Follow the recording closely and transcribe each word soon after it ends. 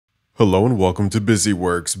Hello and welcome to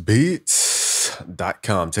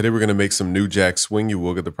BusyWorksBeats.com. Today we're going to make some New Jack Swing. You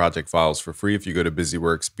will get the project files for free if you go to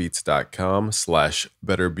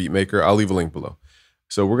BusyWorksBeats.com/betterbeatmaker. I'll leave a link below.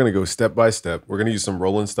 So we're going to go step by step. We're going to use some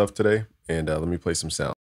rolling stuff today, and let me play some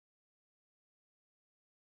sound.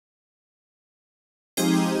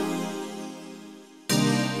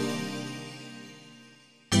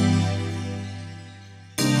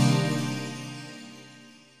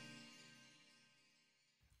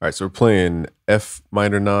 All right, so we're playing F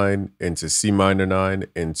minor 9 into C minor 9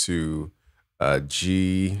 into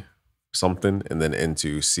G something and then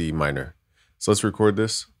into C minor. So let's record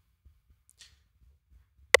this.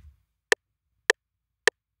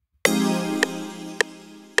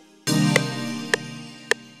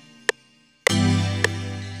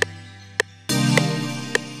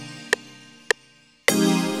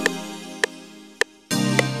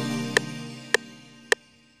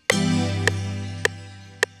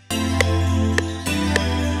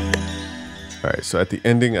 All right, so at the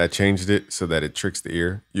ending, I changed it so that it tricks the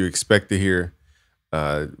ear. You expect to hear,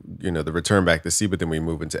 the return back to C, but then we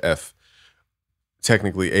move into F.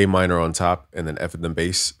 Technically, A minor on top and then F in the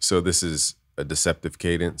bass. So this is a deceptive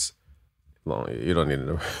cadence. You don't need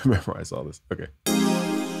to memorize all this. Okay.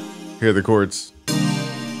 Here are the chords.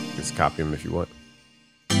 Just copy them if you want.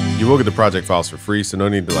 You will get the project files for free, so no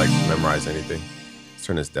need to memorize anything. Let's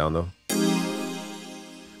turn this down though.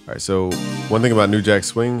 All right, so one thing about New Jack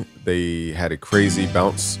Swing, they had a crazy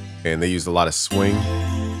bounce and they used a lot of swing.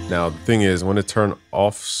 Now, the thing is, I'm going to turn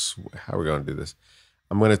off, how are we going to do this?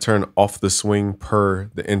 I'm going to turn off the swing per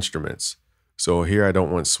the instruments. So here I don't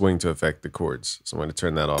want swing to affect the chords. So I'm going to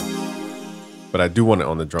turn that off. But I do want it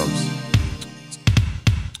on the drums.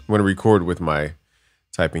 I'm going to record with my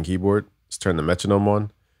typing keyboard. Let's turn the metronome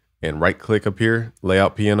on and right click up here,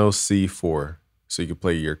 layout piano C4. So you can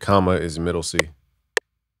play your comma is middle C.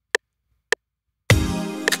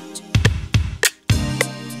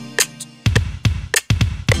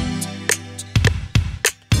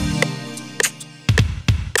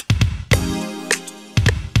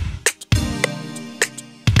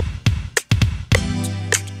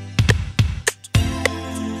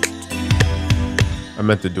 I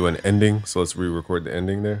meant to do an ending, so let's re-record the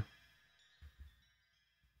ending there.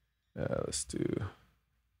 Let's do.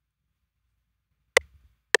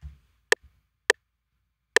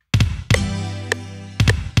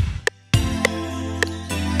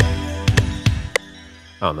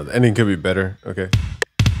 I don't know, the ending could be better. Okay.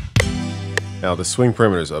 Now the swing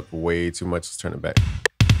parameter is up way too much. Let's turn it back.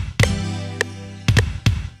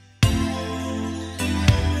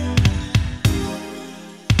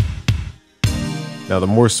 Now, the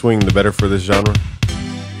more swing, the better for this genre.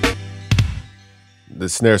 The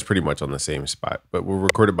snare is pretty much on the same spot, but we'll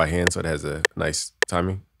record it by hand so it has a nice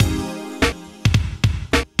timing.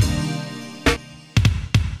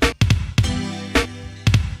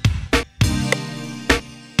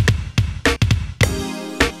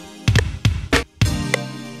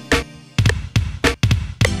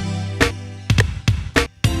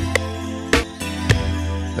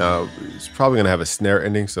 Now, it's probably going to have a snare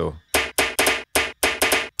ending, so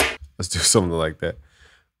let's do something like that.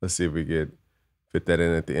 Let's see if we could fit that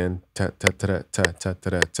in at the end. Ta ta ta ta ta ta ta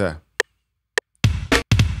ta ta.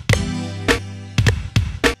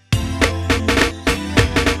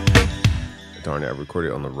 Darn it, I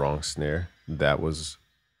recorded on the wrong snare. That was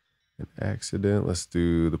an accident. Let's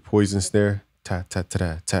do the poison snare. Ta ta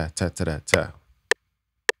ta ta ta ta ta ta.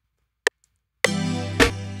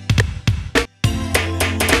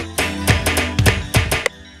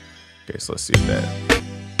 Okay, so let's see if that.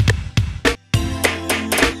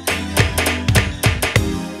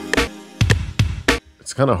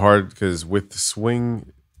 It's kind of hard because with the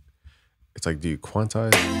swing, it's like, do you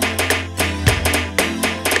quantize?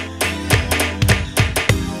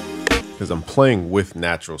 Because I'm playing with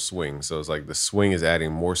natural swing. So it's like the swing is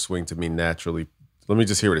adding more swing to me naturally. Let me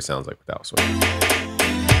just hear what it sounds like without swing.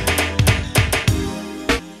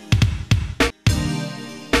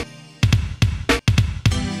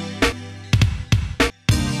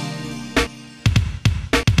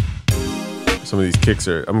 Some of these kicks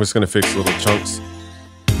are, I'm just going to fix little chunks.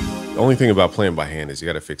 The only thing about playing by hand is you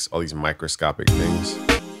got to fix all these microscopic things.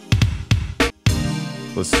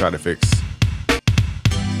 Let's try to fix.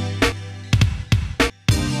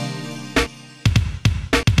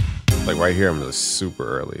 Like right here, I'm just super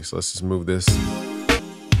early. So let's just move this.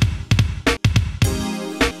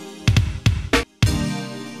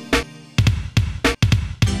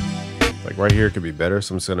 Like right here could be better.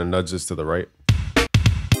 So I'm just going to nudge this to the right.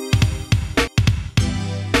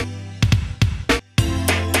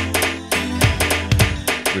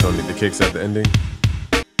 We don't need the kicks at the ending.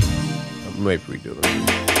 maybe we do.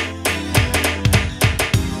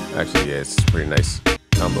 Actually, yeah, it's pretty nice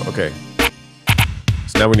combo. Okay.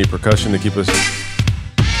 So now we need percussion to keep us.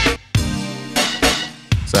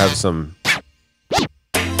 So I have some.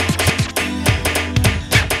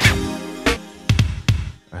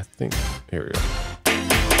 I think, here we go.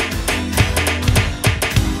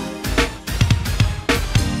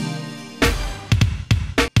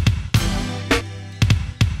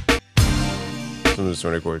 So I'm just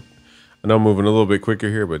trying to record. I know I'm moving a little bit quicker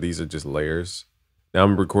here, but these are just layers. Now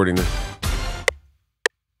I'm recording this.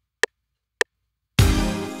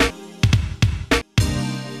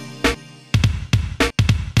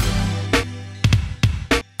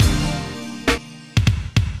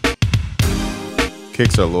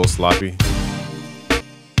 Kicks are a little sloppy.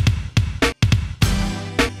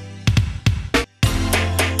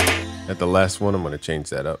 At the last one, I'm going to change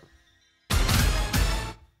that up.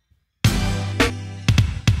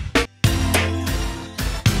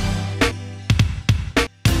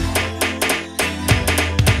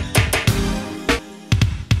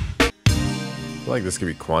 I feel like this could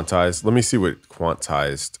be quantized. Let me see what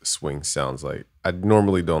quantized swing sounds like. I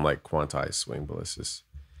normally don't like quantized swing, but let's just.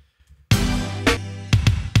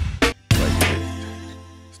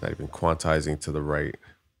 It's not even quantizing to the right.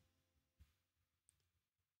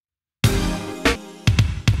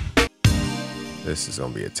 This is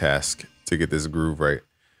gonna be a task to get this groove right.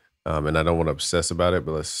 And I don't want to obsess about it,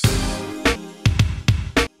 but let's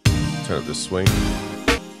turn up the swing.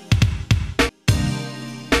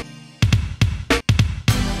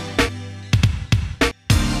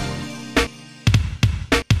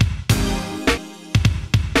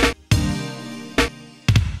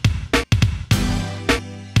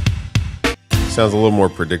 Sounds a little more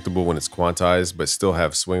predictable when it's quantized, but still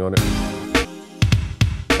have swing on it.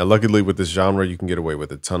 Now, luckily with this genre, you can get away with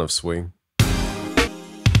a ton of swing.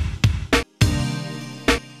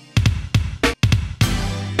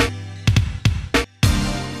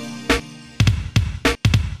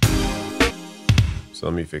 So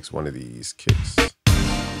let me fix one of these kicks.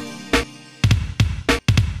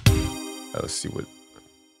 Now let's see what,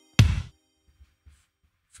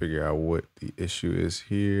 figure out what the issue is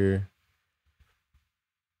here.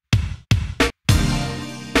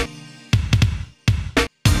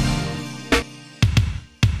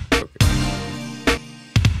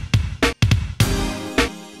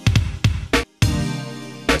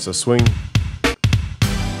 So swing.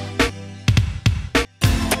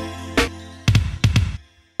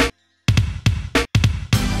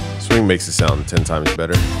 Swing makes it sound 10 times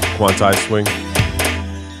better. Quantized swing.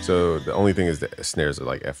 So the only thing is the snares are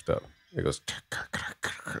like effed up. It goes,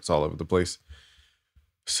 it's all over the place.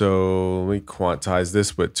 So let me quantize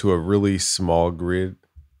this, but to a really small grid.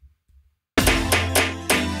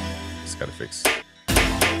 Just gotta fix.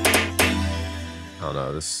 I don't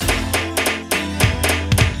know, this.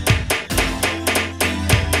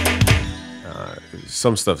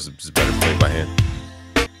 Some stuff is better played by hand.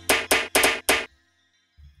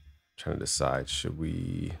 Trying to decide, should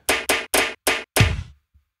we?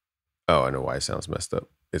 Oh, I know why it sounds messed up.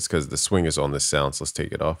 It's because the swing is on this sound, so let's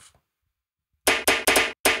take it off.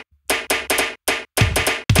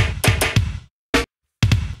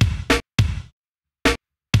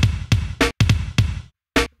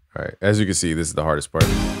 All right, as you can see, this is the hardest part.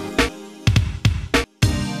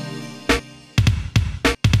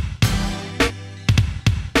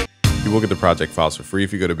 You will get the project files for free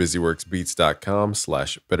if you go to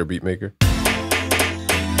busyworksbeats.com/betterbeatmaker.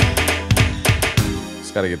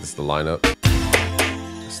 Just got to get this to line up.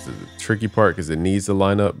 It's the tricky part because it needs to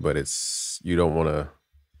line up, but it's, you don't want to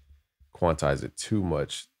quantize it too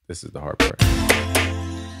much. This is the hard part.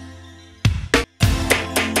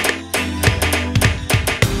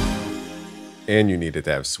 And you need it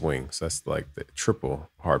to have swing. So that's like the triple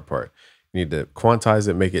hard part. You need to quantize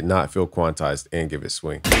it, make it not feel quantized, and give it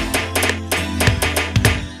swing.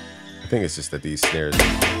 I think it's just that these snares. Okay,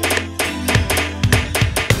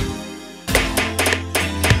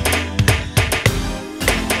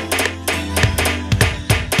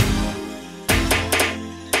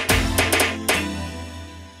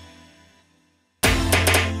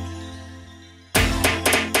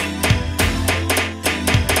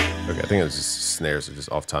 I think it's just snares are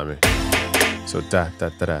just off timing. So da da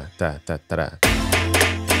da da da da da da.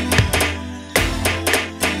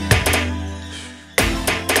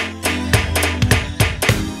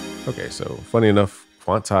 Okay, so funny enough,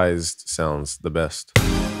 quantized sounds the best.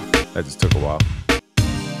 That just took a while.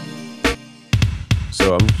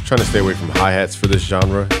 So I'm trying to stay away from hi-hats for this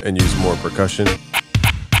genre and use more percussion.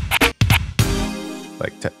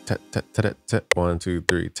 Like tat tat tat tat tat, 1 2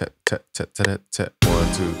 3, tat tat tat tat tat,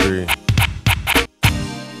 1 2 3.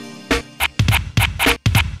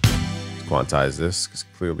 quantize this because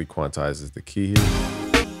clearly quantize is the key here.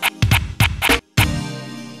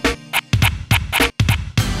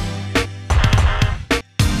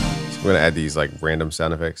 So I'm gonna add these like random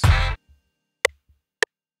sound effects.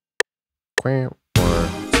 1,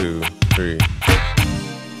 2, 3.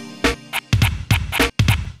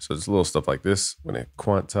 So just little stuff like this when it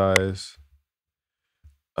quantize.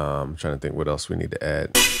 I'm trying to think what else we need to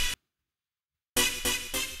add.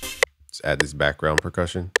 Let's add this background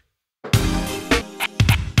percussion.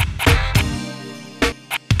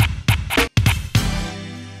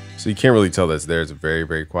 So you can't really tell that's there. It's very,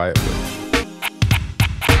 very quiet.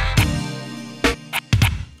 But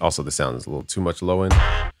also, the sound is a little too much low end.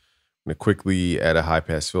 I'm going to quickly add a high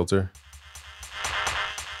pass filter.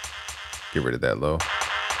 Get rid of that low.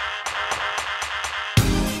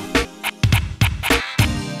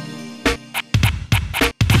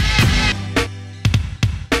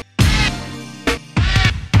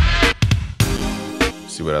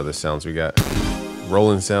 See what other sounds we got.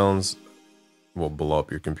 Rolling sounds will blow up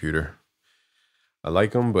your computer. I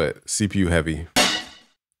like them, but CPU heavy.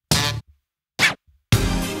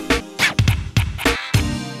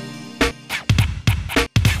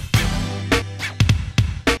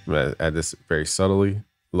 I'm gonna add this very subtly,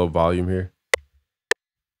 low volume here.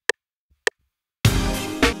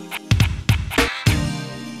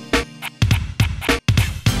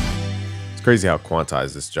 It's crazy how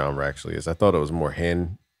quantized this genre actually is. I thought it was more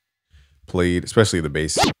hand played, especially the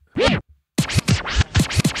bass.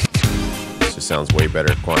 Sounds way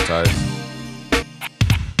better quantized.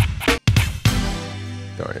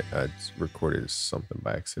 Darn it, I just recorded something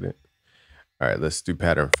by accident. All right, let's do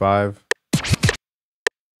pattern 5.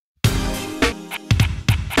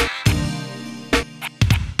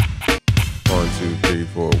 One, 2, 3,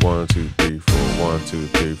 4, 1, 2, 3, 4, 1, 2,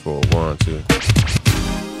 3, 4, 1, 2.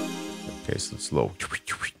 Okay, so it's low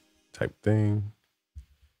type thing.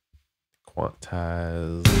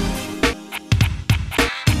 Quantize.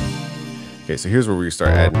 Okay, so here's where we start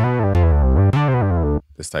adding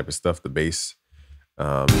this type of stuff, the bass.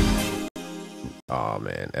 Oh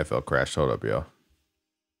man, FL crashed. Hold up, y'all.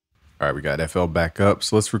 All right, we got FL back up.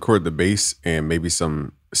 So let's record the bass and maybe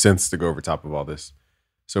some synths to go over top of all this.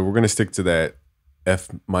 So we're gonna stick to that F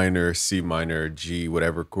minor, C minor, G,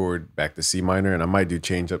 whatever chord, back to C minor, and I might do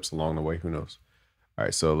change ups along the way, who knows? All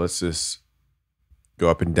right, so let's just go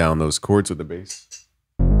up and down those chords with the bass.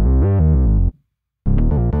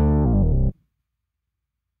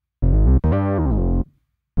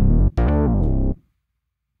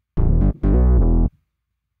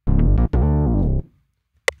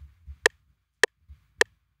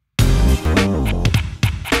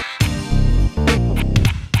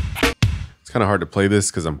 Kind of hard to play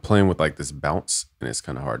this because I'm playing with like this bounce and it's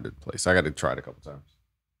kind of hard to play. So I got to try it a couple times.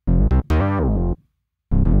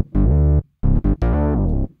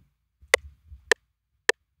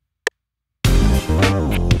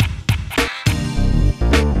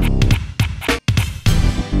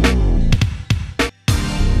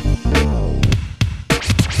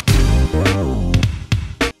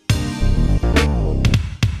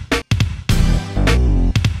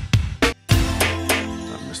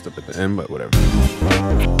 Up at the end, but whatever.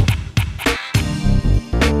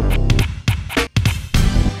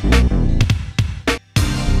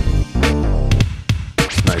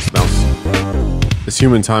 Nice bounce. This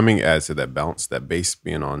human timing adds to that bounce, that bass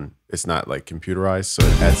being on. It's not like computerized, so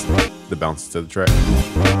it adds the bounce to the track.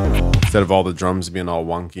 Instead of all the drums being all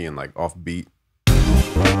wonky and like off beat.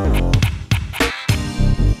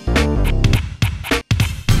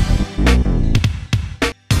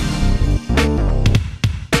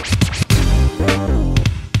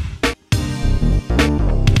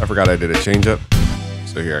 I forgot I did a change up.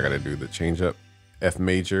 So here I gotta do the change up. F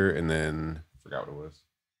major and then forgot what it was.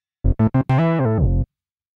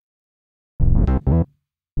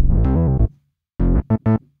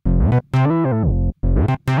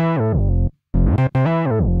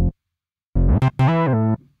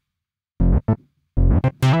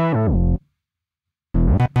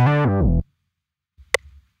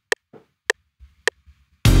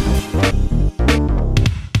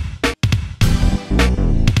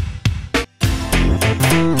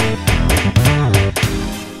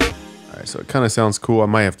 So it kind of sounds cool. I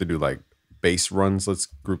might have to do like bass runs. Let's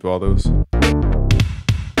group all those.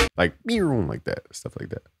 Like that, stuff like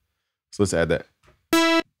that. So let's add that.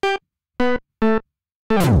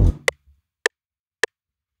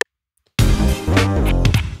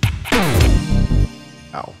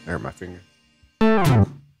 Ow, I hurt my finger.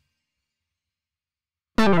 I'm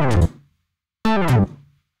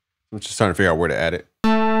just trying to figure out where to add it.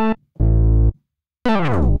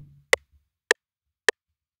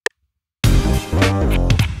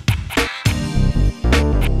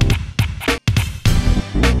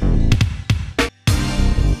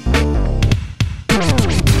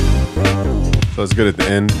 So it's good at the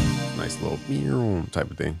end. Nice little type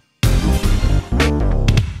of thing.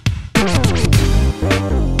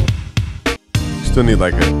 Still need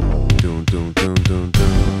like a dun dun dun dun dun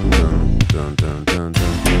dun dun dun dun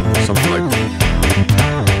dun, something like that.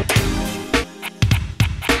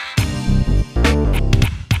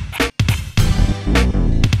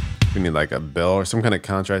 We need like a bell or some kind of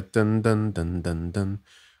contrast. Dun dun dun dun dun.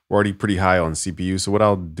 We're already pretty high on CPU, so what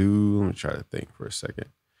I'll do, let me try to think for a second.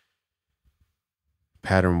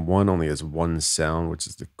 Pattern 1 only has one sound, which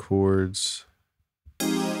is the chords.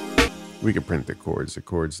 We can print the chords. The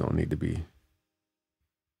chords don't need to be.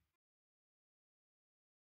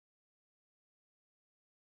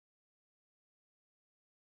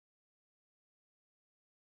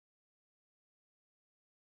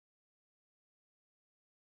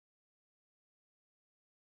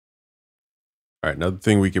 All right, another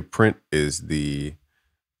thing we could print is the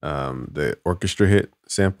orchestra hit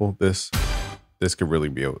sample. This could really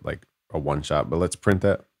be like a one shot, but let's print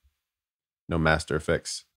that. No master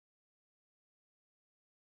effects.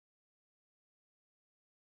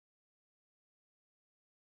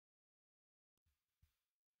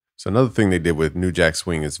 So another thing they did with New Jack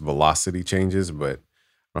Swing is velocity changes, but I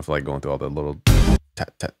don't feel like going through all the little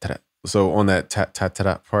tat tat tat. So on that tat tat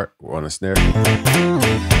tat part, we're on a snare.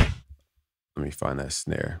 Let me find that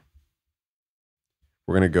snare.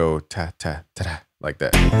 We're gonna go ta ta ta ta like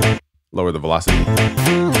that. Lower the velocity.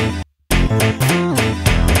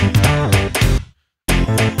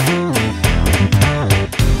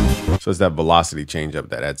 So it's that velocity change up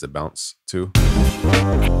that adds a bounce too.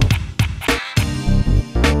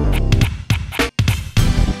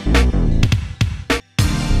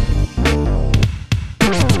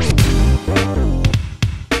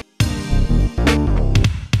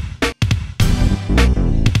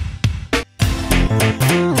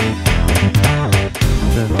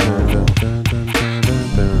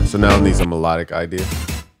 So now it needs a melodic idea.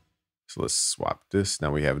 So let's swap this.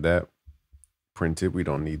 Now we have that printed. We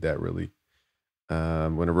don't need that really.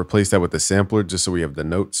 I'm going to replace that with the sampler just so we have the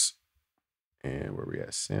notes. And where we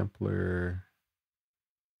at? Sampler.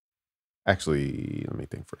 Actually, let me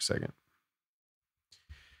think for a second.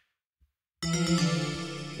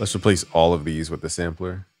 Let's replace all of these with the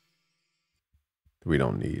sampler. We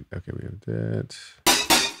don't need. Okay, we have that.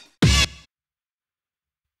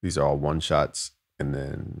 These are all one shots. And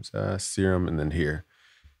then serum, and then here.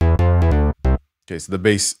 Okay, so the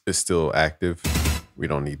bass is still active. We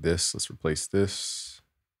don't need this. Let's replace this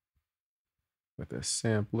with a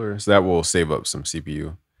sampler. So that will save up some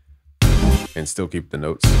CPU and still keep the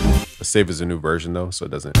notes. Let's save as a new version though, so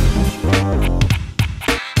it doesn't.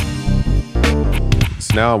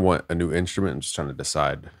 So now I want a new instrument. I'm just trying to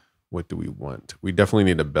decide what do we want. We definitely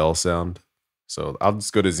need a bell sound. So I'll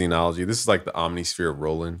just go to Xenology. This is like the Omnisphere of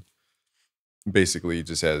Roland. Basically, it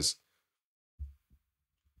just has,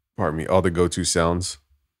 pardon me, all the go-to sounds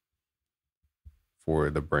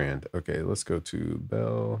for the brand. Okay, let's go to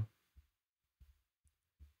bell.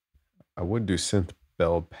 I would do synth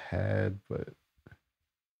bell pad, but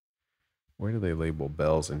where do they label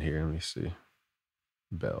bells in here? Let me see.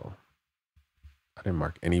 Bell. I didn't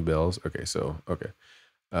mark any bells. Okay, so, okay.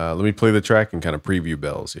 Let me play the track and kind of preview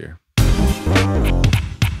bells here.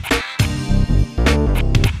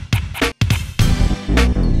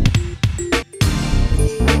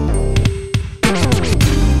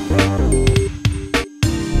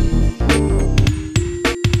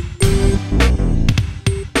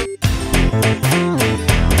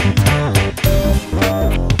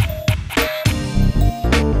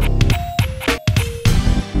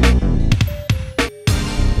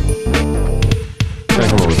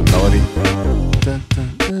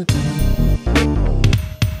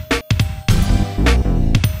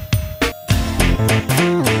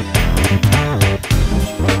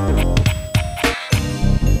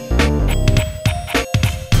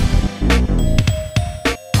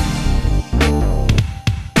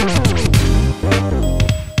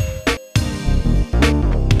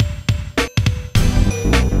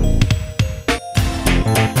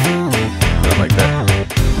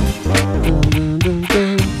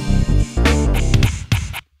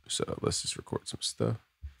 So let's just record some stuff.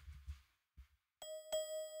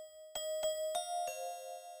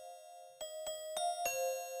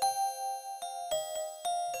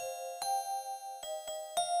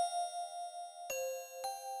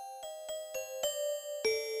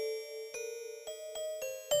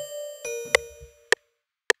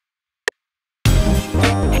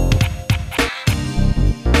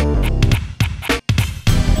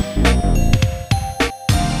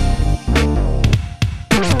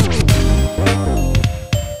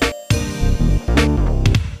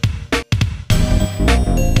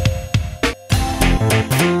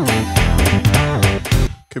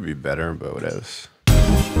 bit better, but whatever.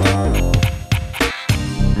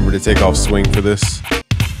 Remember to take off swing for this.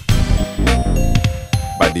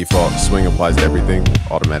 By default, swing applies to everything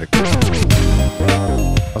automatically.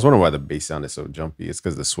 I was wondering why the bass sound is so jumpy. It's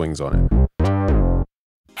because the swing's on it.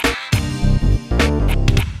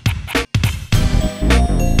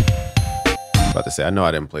 About to say, I know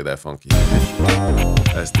I didn't play that funky.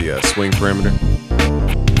 That's the swing parameter.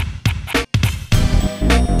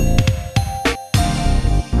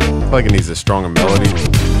 I feel like it needs a stronger melody.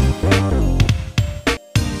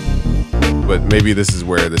 But maybe this is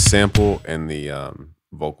where the sample and the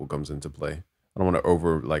vocal comes into play. I don't want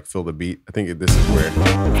to fill the beat. I think this is where.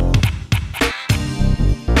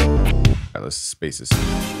 All right, let's space this. I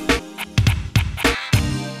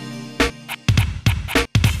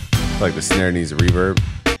feel like the snare needs a reverb.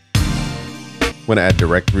 I'm gonna add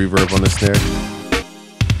direct reverb on the snare.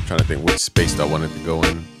 I'm trying to think which space do I want it to go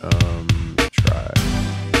in. Try.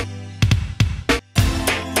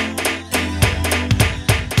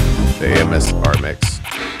 The AMS RMX.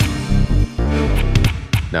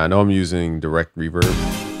 Now I know I'm using direct reverb.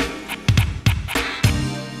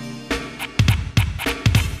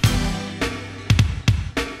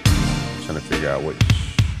 Trying to figure out which.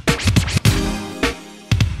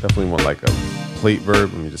 Definitely want like a plate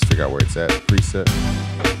verb. Let me just figure out where it's at. Preset.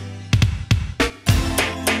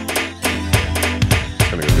 Just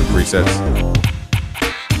gonna go through presets.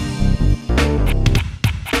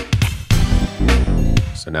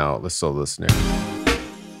 So now let's solo the snare.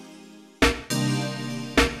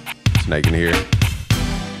 So now you can hear it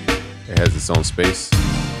has its own space.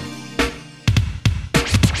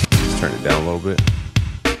 Let's turn it down a little bit.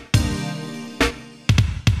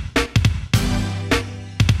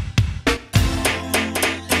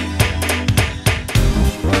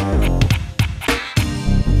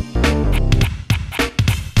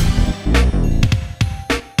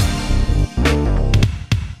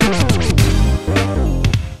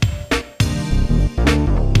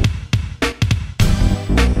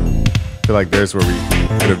 I feel like there's where we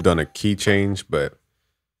could have done a key change, but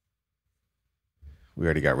we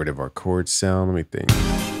already got rid of our chord sound. Let me think.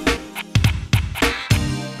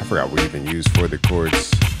 I forgot what we even used for the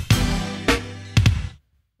chords.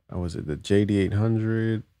 Was it the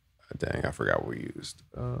JD800? Dang, I forgot what we used.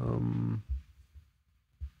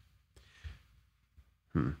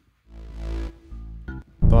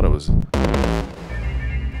 Thought it was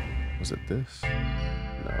it this?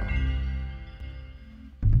 No.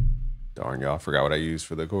 Darn, y'all, I forgot what I used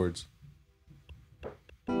for the chords.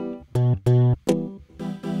 My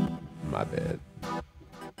bad.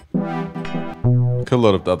 Could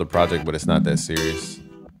load up the other project, but it's not that serious.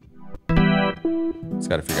 Just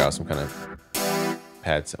gotta figure out some kind of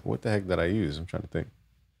pad sound. What the heck did I use? I'm trying to think.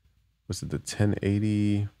 Was it the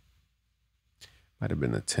 1080? Might have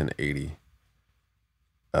been the 1080.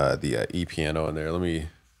 The E piano in there.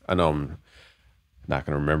 I know I'm not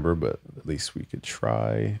gonna remember, but at least we could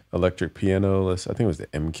try electric piano. I think it was the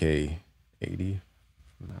MK80, if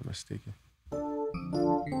I'm not mistaken.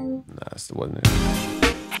 Nah, that still wasn't it.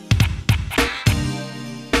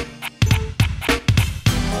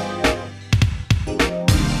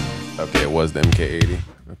 Okay, it was the MK80.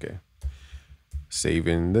 Okay,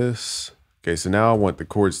 saving this. Okay, so now I want the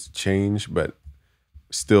chords to change, but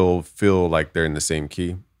still feel like they're in the same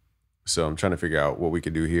key. So I'm trying to figure out what we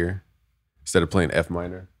could do here. Instead of playing F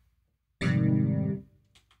minor. I'm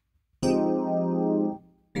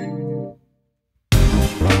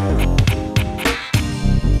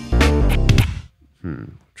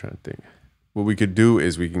trying to think. What we could do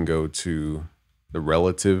is we can go to the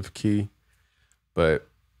relative key, but I'm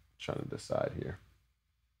trying to decide here.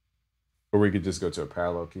 Or we could just go to a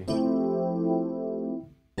parallel key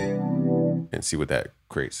and see what that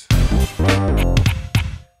creates.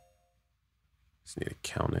 Just need to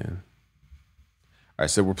count in. All right,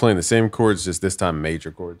 so we're playing the same chords, just this time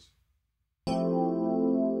major chords.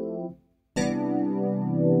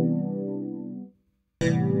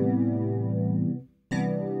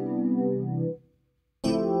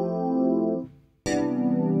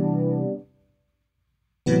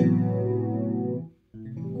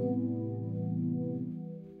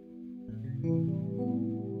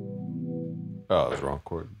 Oh, it was the wrong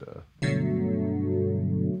chord.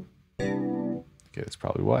 Okay, that's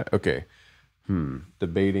probably why. Okay.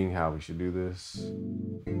 Debating how we should do this.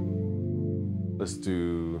 Let's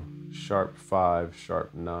do sharp 5,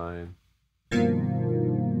 sharp 9.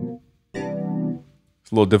 It's a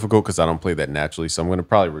little difficult because I don't play that naturally, so I'm going to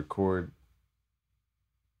probably record.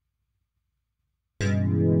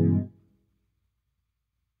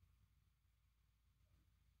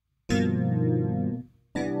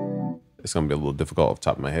 It's gonna be a little difficult off the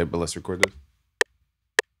top of my head, but let's record this.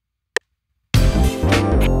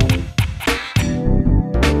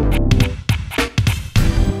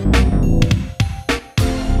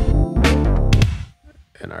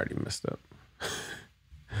 And I already messed up.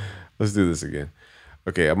 Let's do this again.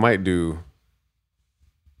 Okay, I might do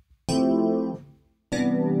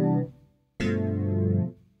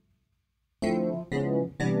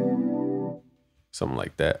something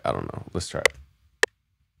like that. I don't know. Let's try it.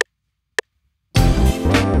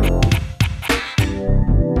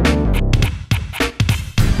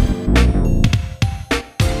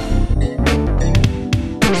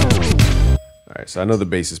 All right, so I know the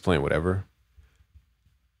bass is playing whatever.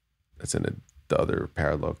 That's in the other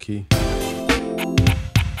parallel key.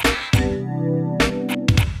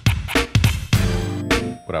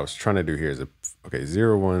 What I was trying to do here is okay,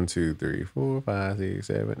 0, 1, 2, 3, 4, 5, 6,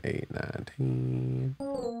 7, 8, 9, 10,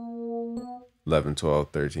 11,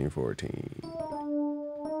 12, 13, 14.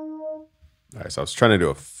 All right, so I was trying to do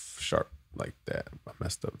a sharp like that. I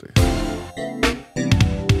messed up there.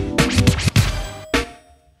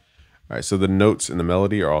 All right, so the notes in the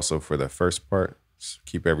melody are also for the first part. So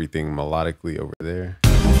keep everything melodically over there.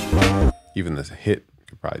 Even the hit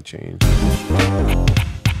could probably change.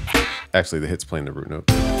 Actually, the hit's playing the root note.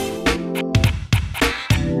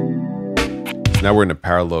 So now we're in a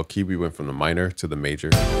parallel key. We went from the minor to the major.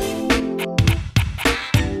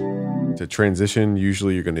 To transition,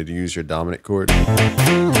 usually you're going to use your dominant chord.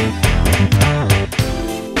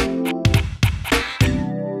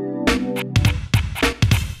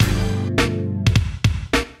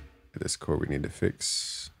 This chord we need to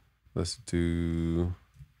fix. Let's do.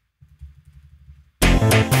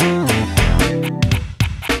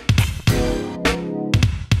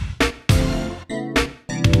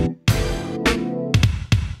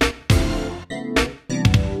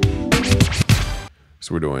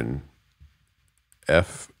 So we're doing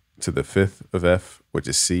F to the 5th of F, which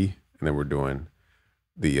is C, and then we're doing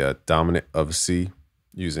the dominant of C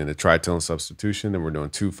using a tritone substitution, and we're doing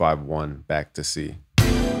 2, 5, 1 back to C.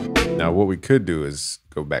 Now what we could do is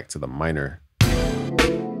go back to the minor. And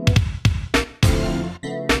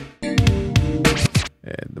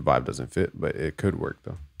the vibe doesn't fit, but it could work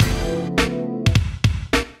though.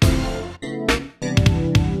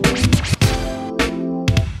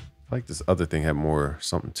 I like this other thing had more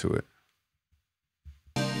something to it.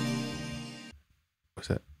 What's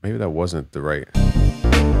that? Maybe that wasn't the right.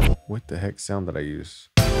 What the heck sound did I use?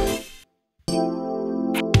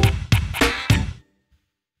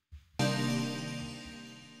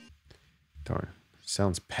 Darn.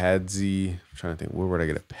 Sounds padsy. I'm trying to think, where would I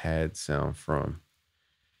get a pad sound from?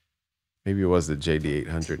 Maybe it was the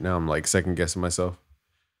JD800. Now I'm like second guessing myself.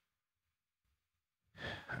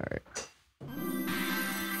 All right.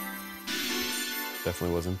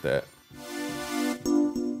 Definitely wasn't that.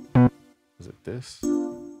 Was it this?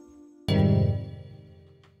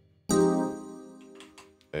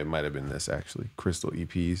 It might have been this actually. Crystal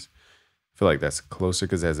EPs. I feel like that's closer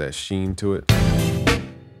because it has that sheen to it.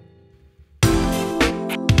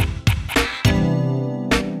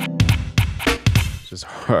 It's just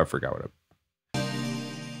hard. I forgot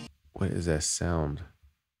what is that sound?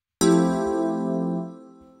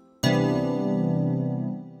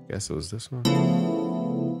 Guess it was this one.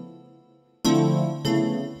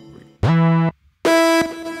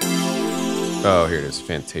 Oh, here it is.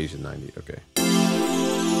 Fantasia 90. Okay.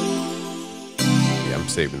 Yeah, I'm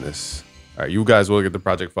saving this. All right, you guys will get the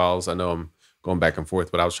project files. I know I'm going back and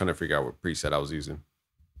forth, but I was trying to figure out what preset I was using.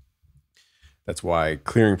 That's why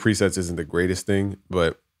clearing presets isn't the greatest thing,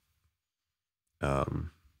 but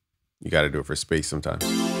you got to do it for space sometimes.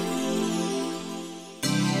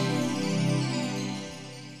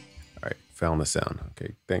 All right, found the sound.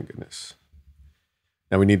 Okay, thank goodness.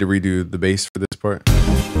 Now we need to redo the bass for this part.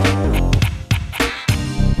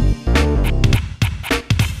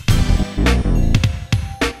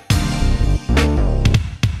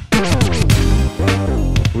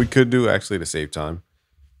 We could do actually to save time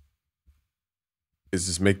is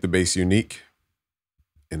just make the bass unique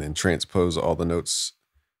and then transpose all the notes.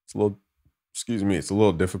 It's a little, excuse me, it's a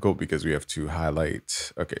little difficult because we have to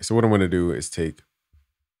highlight. Okay, so what I'm going to do is take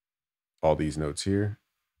all these notes here,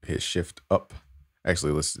 hit shift up.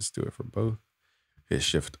 Actually, let's just do it for both. Hit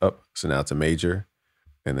shift up. So now it's a major,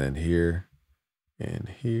 and then here and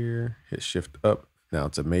here, hit shift up. Now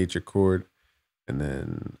it's a major chord, and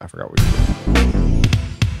then I forgot what you did.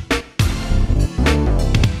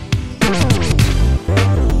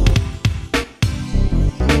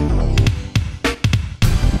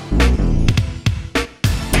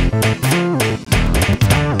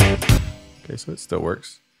 Okay, so it still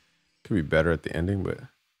works. Could be better at the ending, but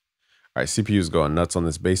All right, CPU is going nuts on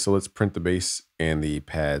this bass, so let's print the bass and the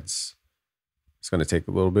pads. It's going to take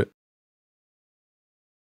a little bit.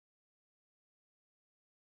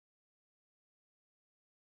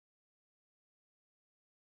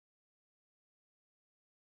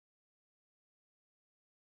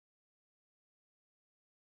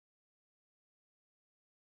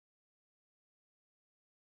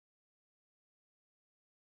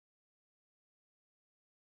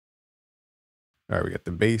 All right, we got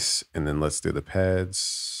the bass, and then let's do the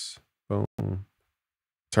pads. Boom.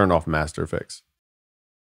 Turn off master effects.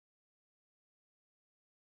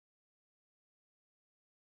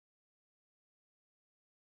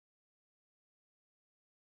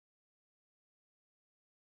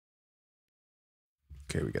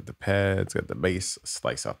 Okay, we got the pads, got the bass,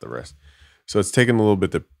 slice off the rest. So it's taking a little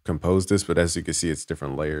bit to compose this, but as you can see, it's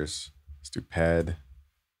different layers. Let's do pad.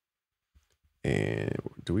 And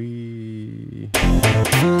do we... What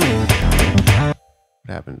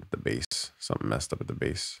happened to the bass? Something messed up at the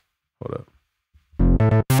bass. Hold up.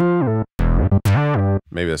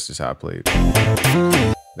 Maybe that's just how I played.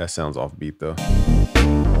 That sounds off beat though.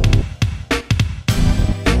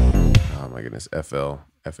 Oh my goodness,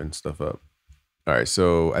 effing stuff up. All right,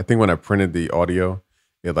 so I think when I printed the audio,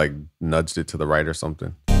 it like nudged it to the right or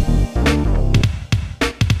something.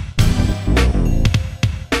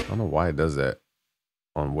 I don't know why it does that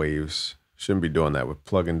on Waves. Shouldn't be doing that with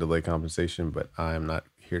plug-in delay compensation, but I am not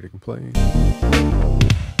here to complain. I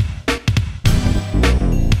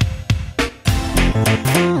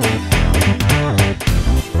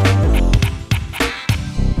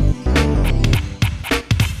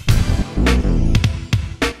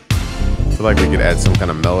feel like we could add some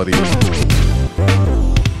kind of melody.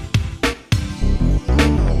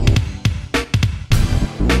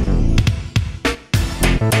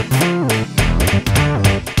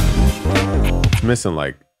 It's missing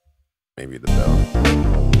like maybe the bell.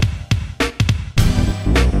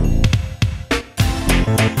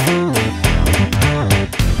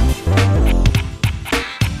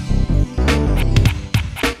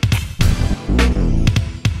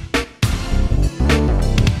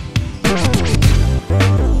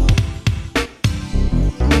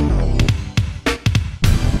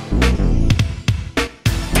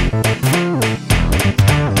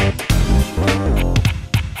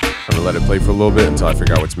 Let it play for a little bit until I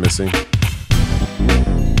figure out what's missing.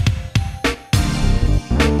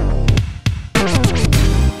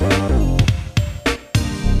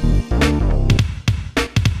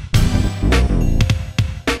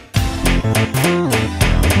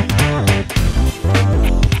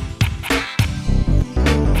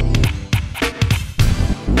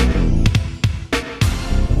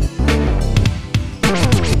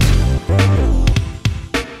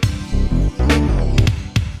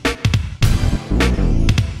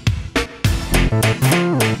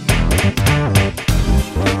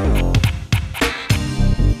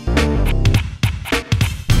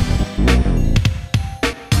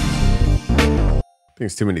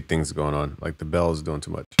 There's too many things going on. Like the bell is doing too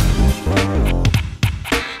much.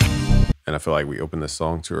 And I feel like we opened the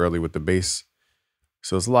song too early with the bass.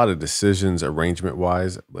 So there's a lot of decisions arrangement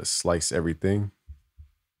wise. Let's slice everything.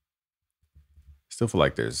 Still feel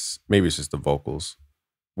like maybe it's just the vocals.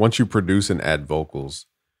 Once you produce and add vocals,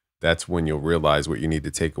 that's when you'll realize what you need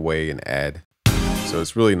to take away and add. So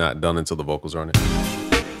it's really not done until the vocals are on it.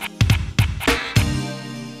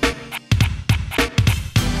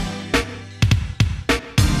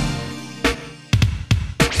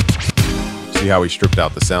 See how we stripped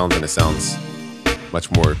out the sounds and it sounds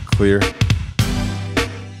much more clear.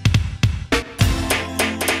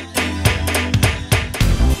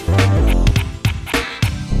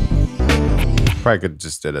 Probably could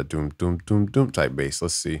just did a doom doom doom doom type bass.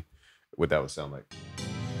 Let's see what that would sound like.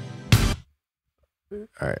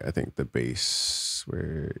 All right, I think the bass,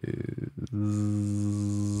 where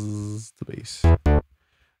is the bass?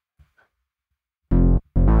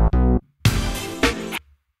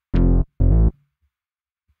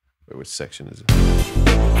 Wait, which section is it?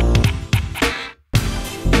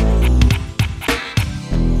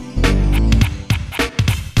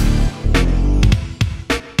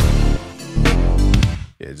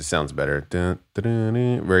 Yeah, it just sounds better. Dun, dun, dun,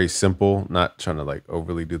 dun. Very simple, not trying to like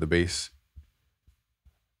overly do the bass.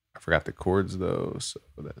 I forgot the chords though, so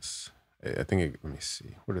that's, I think, let me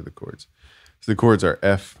see. What are the chords? So the chords are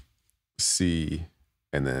F, C,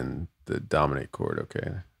 and then the dominant chord.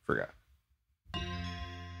 Okay, forgot.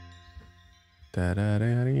 It's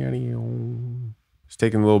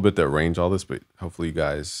taking a little bit to arrange all this, but hopefully you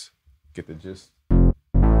guys get the gist.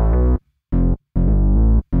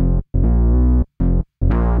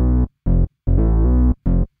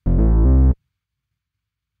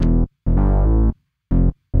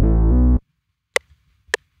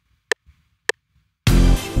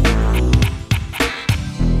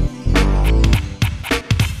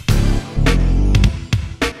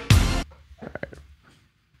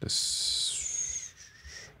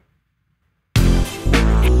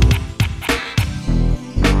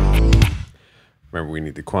 Remember, we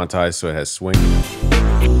need to quantize so it has swing.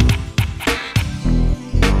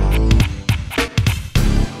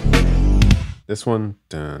 This one,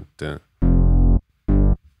 dun, dun. I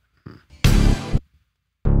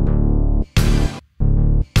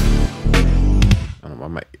don't know, I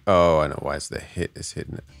might, oh, I know why it's the hit is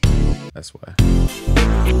hitting it. That's why.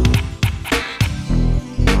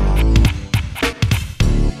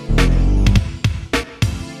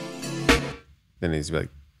 Then he's like,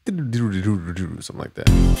 something like that.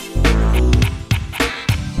 I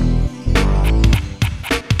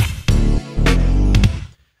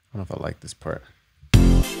don't know if I like this part.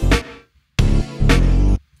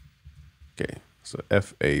 Okay, so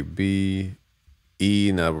F, A, B,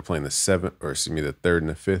 E. Now we're playing the 7th, or excuse me, the 3rd and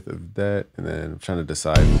the 5th of that. And then I'm trying to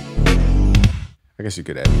decide. I guess you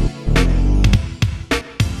could add.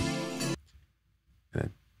 And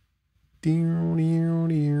then,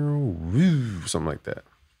 something like that.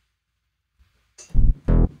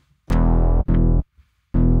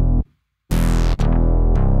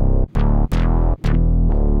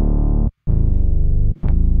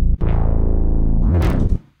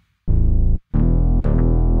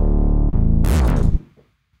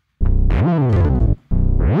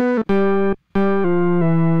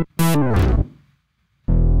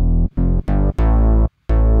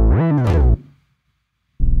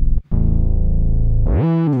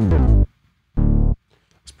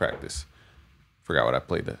 Practice. Forgot what I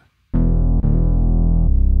played that.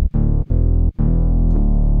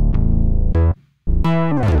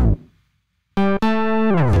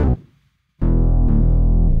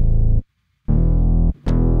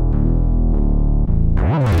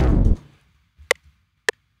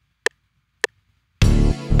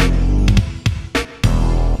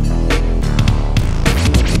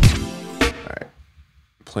 All right.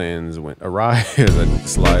 Plans went awry as I did the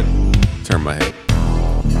slide. Turn my head.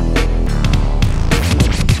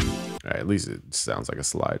 All right, at least it sounds like a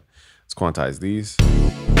slide. Let's quantize these.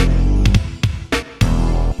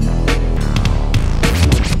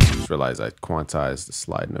 Just realized I quantized the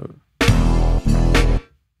slide note.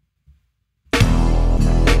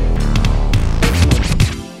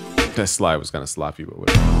 That slide was kind of sloppy, but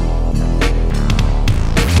whatever.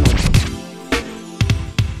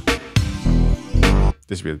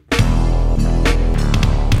 This should be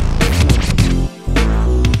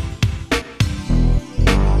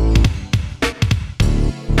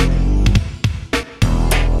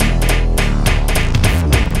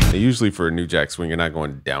usually for a new jack swing, you're not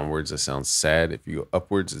going downwards. That sounds sad. If you go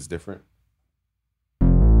upwards, it's different.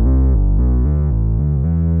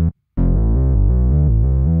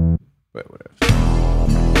 But whatever.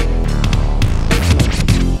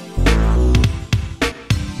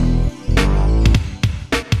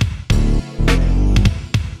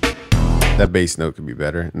 That bass note could be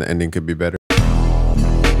better, and the ending could be better.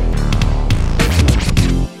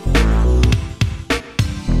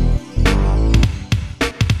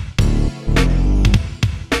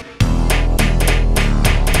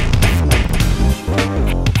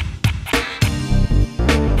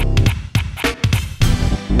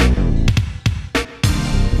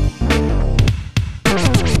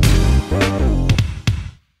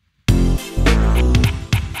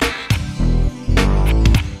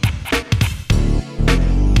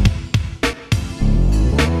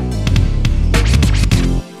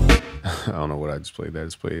 I don't know what I just played. I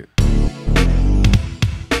just played it.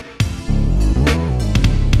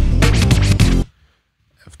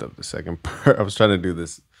 F'd up the second part. I was trying to do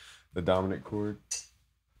this, the dominant chord.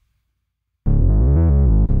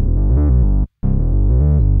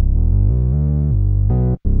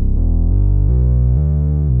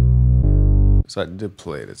 So I did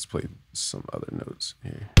play it. Let's play some other notes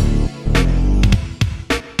here.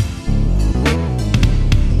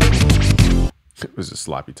 It was just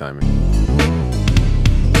sloppy timing.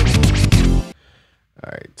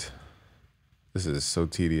 All right. This is so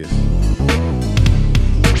tedious.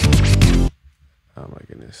 Oh my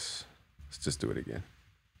goodness. Let's just do it again.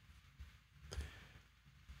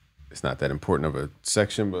 It's not that important of a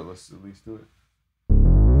section, but let's at least do it.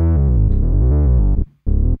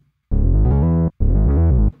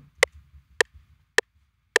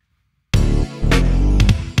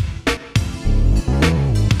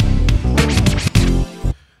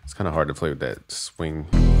 It's kind of hard to play with that swing.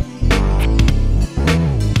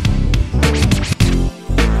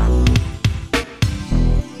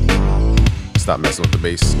 Stop messing with the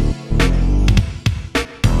bass.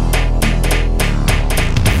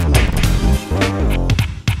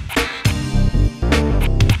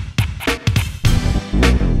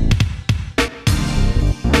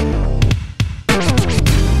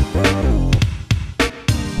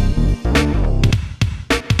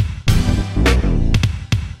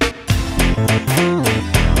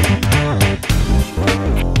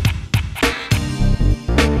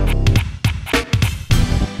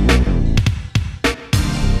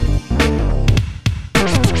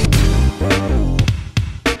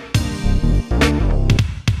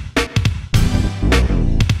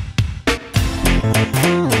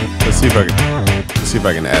 See if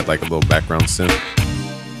I can add like a little background synth.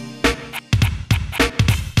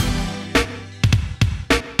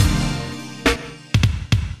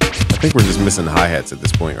 I think we're just missing hi-hats at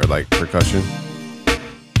this point, or like percussion.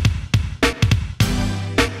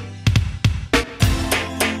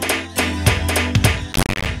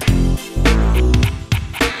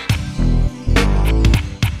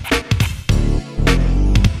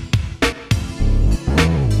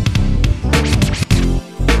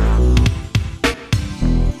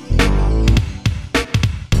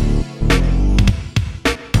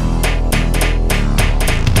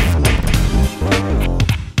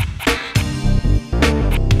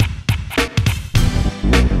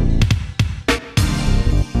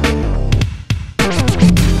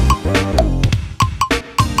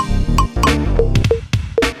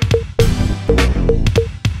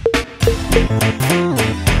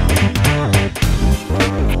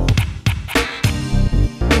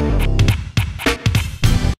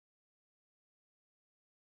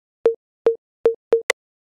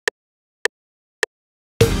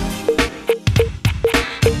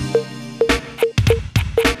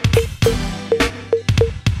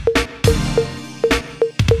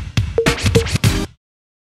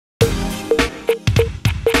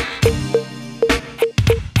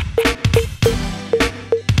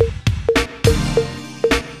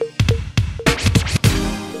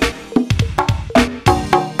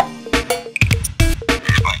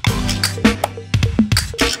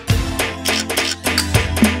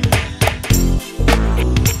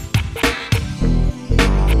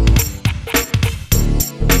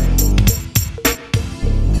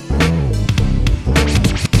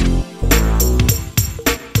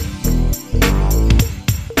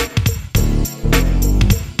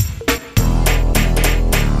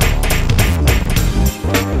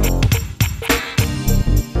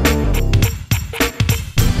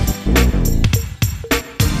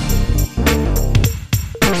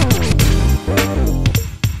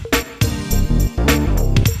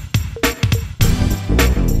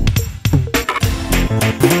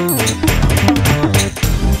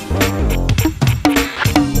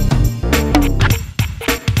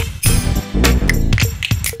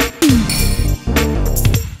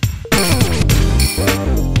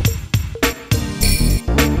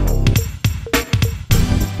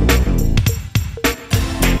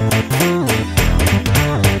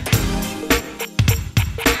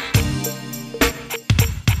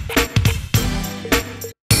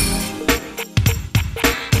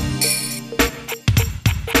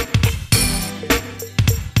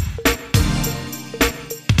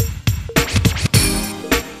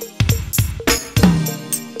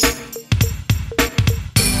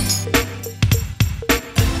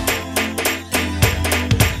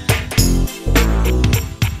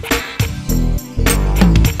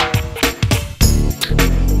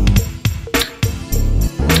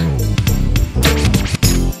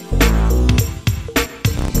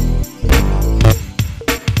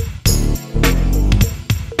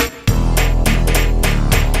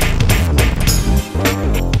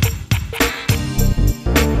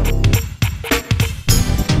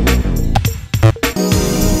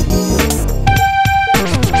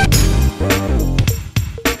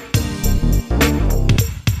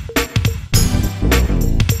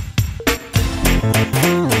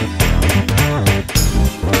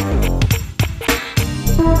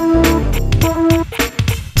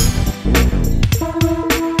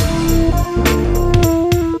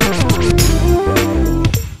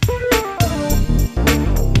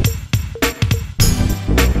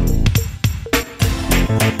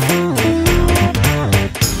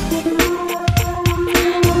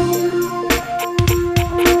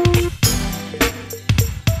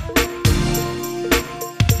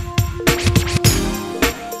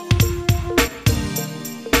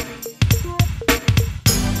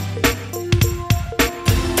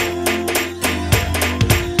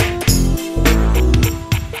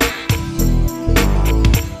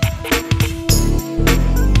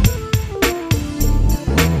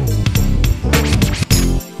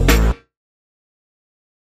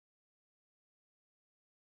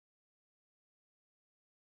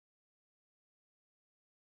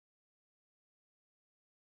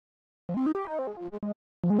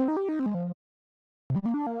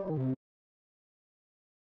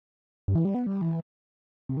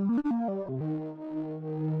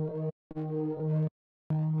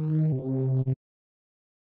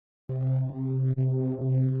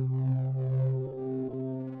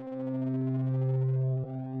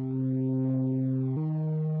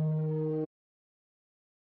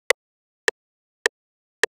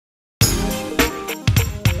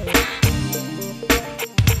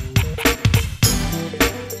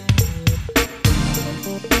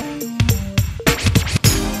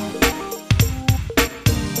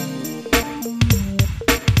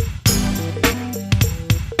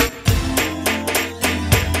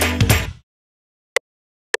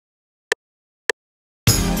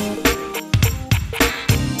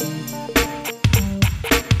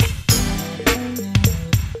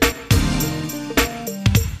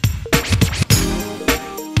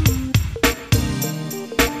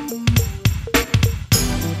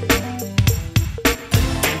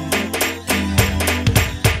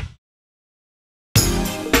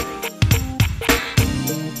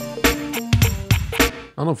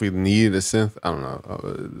 don't know if we need a synth. I don't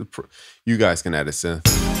know. You guys can add a synth.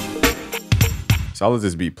 So I'll let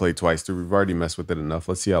this beat play twice through. We've already messed with it enough.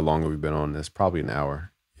 Let's see how long we've been on this. Probably an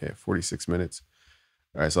hour. Yeah, 46 minutes.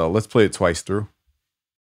 All right, so let's play it twice through.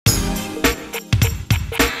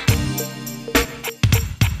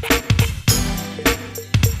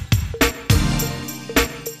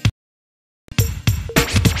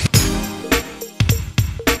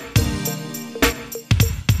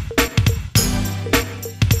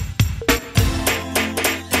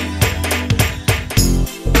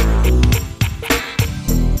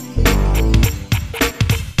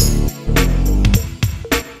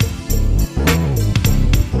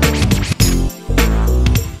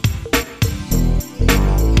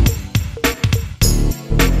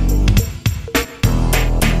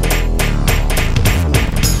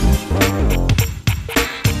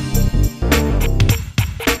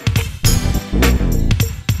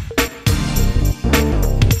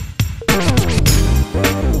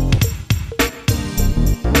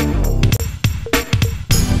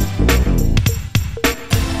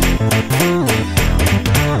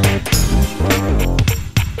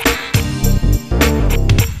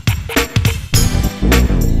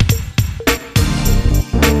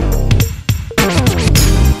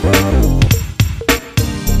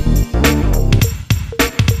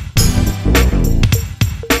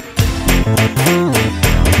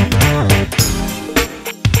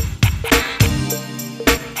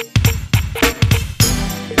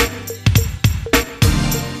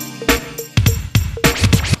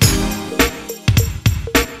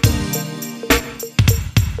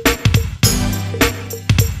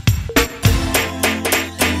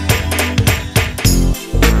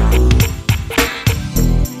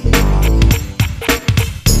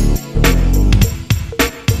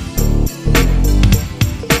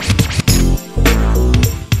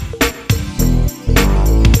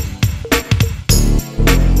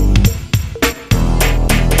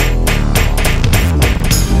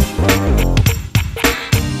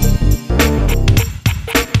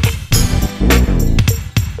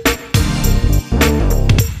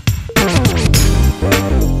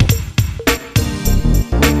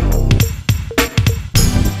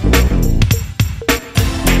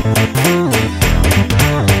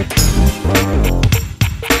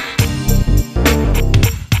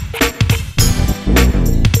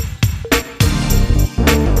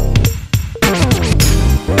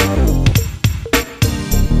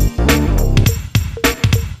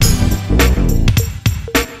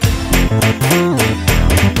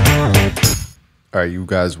 All right, you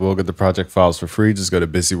guys will get the project files for free. Just go to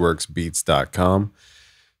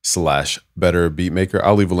busyworksbeats.com/betterbeatmaker.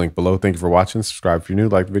 I'll leave a link below. Thank you for watching. Subscribe if you're new.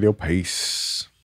 Like the video. Peace.